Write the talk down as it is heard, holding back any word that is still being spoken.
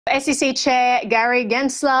SEC Chair Gary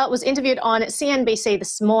Gensler was interviewed on CNBC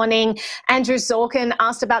this morning. Andrew Zorkin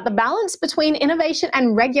asked about the balance between innovation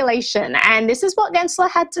and regulation, and this is what Gensler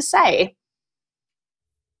had to say.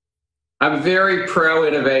 I'm very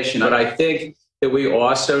pro-innovation, but I think that we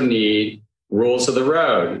also need rules of the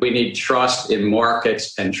road. We need trust in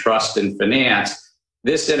markets and trust in finance.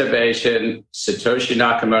 This innovation, Satoshi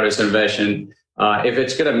Nakamoto's innovation, if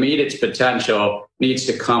it's going to meet its potential, needs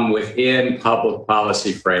to come within public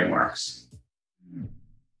policy frameworks.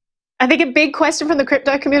 I think a big question from the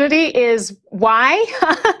crypto community is why?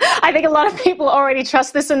 I think a lot of people already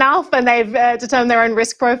trust this enough and they've determined their own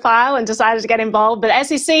risk profile and decided to get involved, but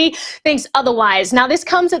SEC thinks otherwise. Now, this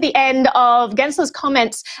comes at the end of Gensler's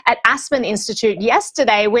comments at Aspen Institute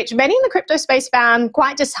yesterday, which many in the crypto space found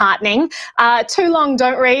quite disheartening. Too long,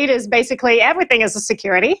 don't read is basically everything is a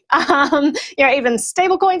security. Even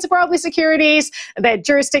stable coins are probably securities. Their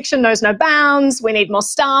jurisdiction knows no bounds. We need more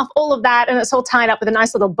staff, all of that. And it's all tied up with a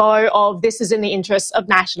nice little bow of this is in the interests of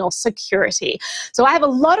national security. So I have a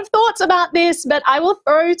lot of thoughts about this, but I will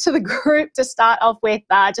throw to the group to start off with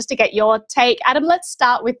just to get your take. Adam, let's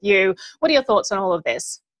start with you. What are your thoughts on all of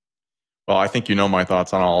this? Well, I think you know my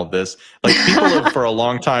thoughts on all of this. Like, people have for a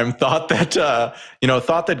long time thought that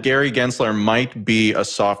Gary Gensler might be a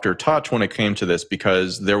softer touch when it came to this,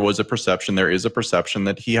 because there is a perception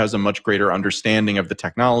that he has a much greater understanding of the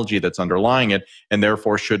technology that's underlying it, and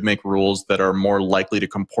therefore should make rules that are more likely to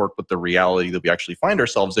comport with the reality that we actually find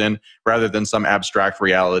ourselves in, rather than some abstract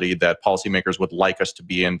reality that policymakers would like us to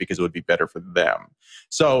be in because it would be better for them.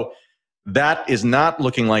 So that is not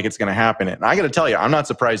looking like it's going to happen. And I got to tell you, I'm not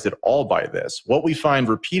surprised at all by this. What we find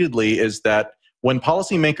repeatedly is that when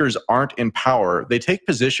policymakers aren't in power, they take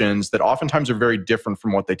positions that oftentimes are very different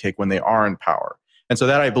from what they take when they are in power. And so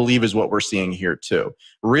that, I believe, is what we're seeing here too.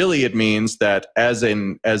 Really, it means that as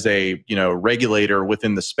a regulator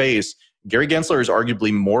within the space, Gary Gensler is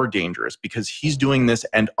arguably more dangerous because he's doing this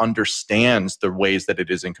and understands the ways that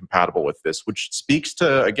it is incompatible with this, which speaks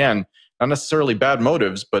to, again, not necessarily bad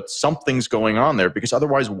motives, but something's going on there, because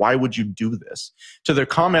otherwise, why would you do this? To the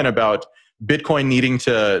comment about Bitcoin needing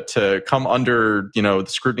to come under, the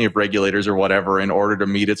scrutiny of regulators or whatever in order to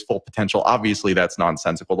meet its full potential, obviously that's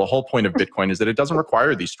nonsensical. The whole point of Bitcoin is that it doesn't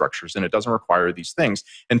require these structures and it doesn't require these things.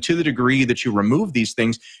 And to the degree that you remove these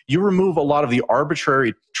things, you remove a lot of the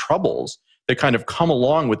arbitrary troubles that kind of come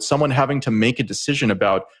along with someone having to make a decision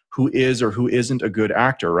about who is or who isn't a good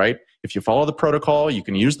actor, right? If you follow the protocol, you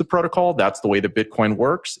can use the protocol. That's the way that Bitcoin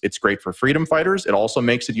works. It's great for freedom fighters. It also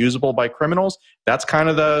makes it usable by criminals. That's kind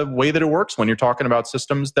of the way that it works when you're talking about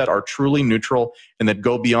systems that are truly neutral and that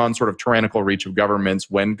go beyond sort of tyrannical reach of governments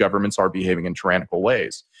when governments are behaving in tyrannical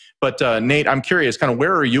ways. But Nate, I'm curious, kind of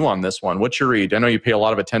where are you on this one? What's your read? I know you pay a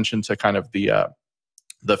lot of attention to kind of the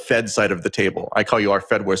Fed side of the table. I call you our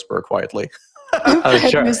Fed whisperer quietly. Oh,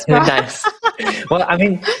 sure. Nice. Well, I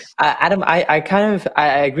mean, Adam, I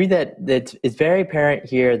agree that it's very apparent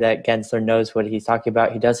here that Gensler knows what he's talking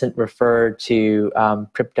about. He doesn't refer to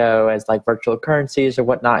crypto as like virtual currencies or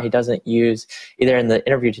whatnot. He doesn't use, either in the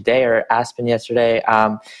interview today or Aspen yesterday,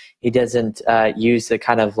 he doesn't use the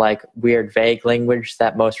kind of like weird, vague language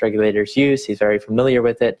that most regulators use. He's very familiar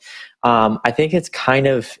with it. I think it's kind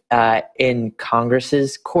of in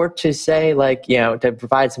Congress's court to say, like, to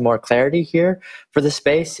provide some more clarity here for the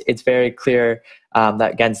space. It's very clear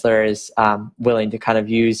that Gensler is willing to kind of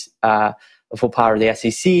use the full power of the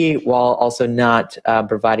SEC while also not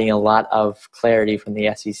providing a lot of clarity from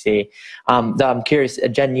the SEC. Though I'm curious,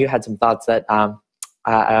 Jen, you had some thoughts that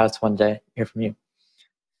I also wanted to hear from you.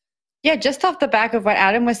 Yeah, just off the back of what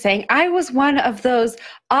Adam was saying, I was one of those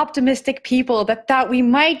optimistic people that thought we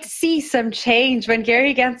might see some change when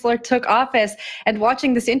Gary Gensler took office. And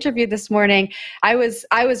watching this interview this morning, I was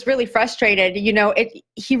really frustrated.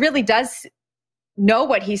 He really does know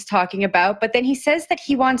what he's talking about, but then he says that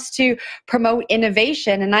he wants to promote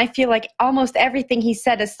innovation, and I feel like almost everything he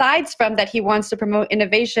said, aside from that he wants to promote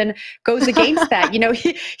innovation, goes against that.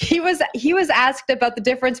 He was asked about the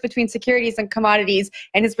difference between securities and commodities,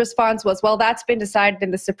 and his response was, well, that's been decided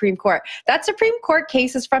in the Supreme Court. That Supreme Court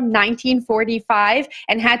case is from 1945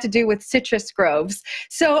 and had to do with citrus groves.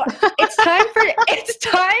 So it's time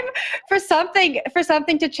for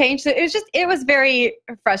something to change. So it was very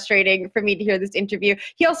frustrating for me to hear this interview.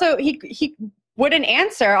 He also he wouldn't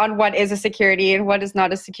answer on what is a security and what is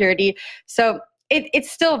not a security. So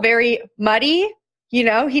it's still very muddy. He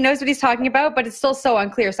knows what he's talking about, but it's still so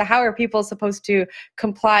unclear. So how are people supposed to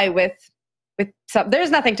comply with So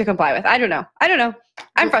there's nothing to comply with. I don't know.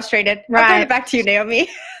 I'm frustrated. Right. I'll turn it back to you, Naomi.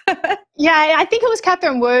 Yeah, I think it was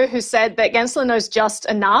Catherine Wu who said that Gensler knows just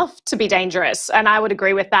enough to be dangerous, and I would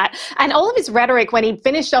agree with that. And all of his rhetoric when he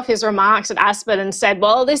finished off his remarks at Aspen and said,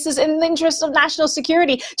 well, this is in the interest of national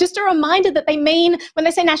security, just a reminder that they mean, when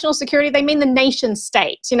they say national security, they mean the nation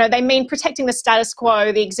state. You know, they mean protecting the status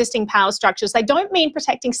quo, the existing power structures. They don't mean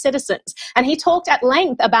protecting citizens. And he talked at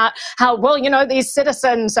length about how, well, you know, these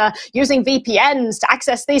citizens are using VPNs to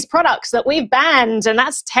access these products that we've banned, and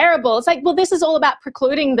that's terrible. It's like, well, this is all about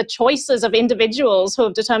precluding the choices of individuals who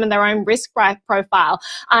have determined their own risk profile,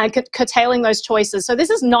 curtailing those choices. So this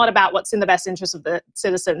is not about what's in the best interest of the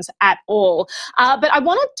citizens at all. But I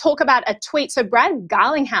want to talk about a tweet. So Brad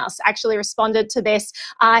Garlinghouse actually responded to this.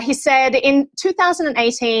 He said, in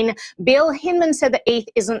 2018, Bill Hinman said that ETH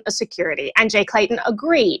isn't a security, and Jay Clayton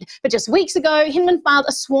agreed. But just weeks ago, Hinman filed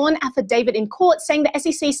a sworn affidavit in court saying the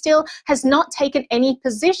SEC still has not taken any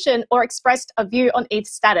position or expressed a view on ETH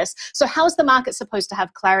status. So how is the market supposed to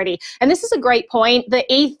have clarity? And this is a great point. The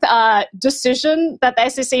ETH decision that the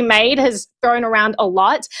SEC made has thrown around a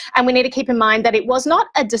lot. And we need to keep in mind that it was not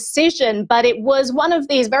a decision, but it was one of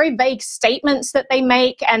these very vague statements that they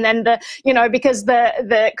make. And then because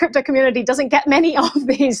the crypto community doesn't get many of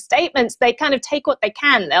these statements, they kind of take what they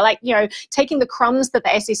can. They're like, taking the crumbs that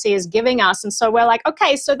the SEC is giving us. And so we're like,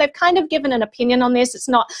 okay, so they've kind of given an opinion on this. It's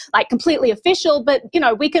not like completely official, but,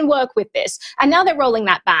 we can work with this. And now they're rolling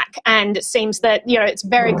that back. And it seems that, it's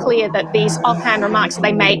very clear that these offhand remarks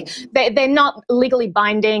they make, they're not legally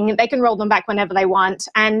binding. They can roll them back whenever they want.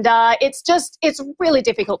 And it's really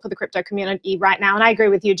difficult for the crypto community right now. And I agree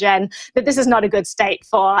with you, Jen, that this is not a good state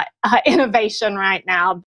for innovation right now.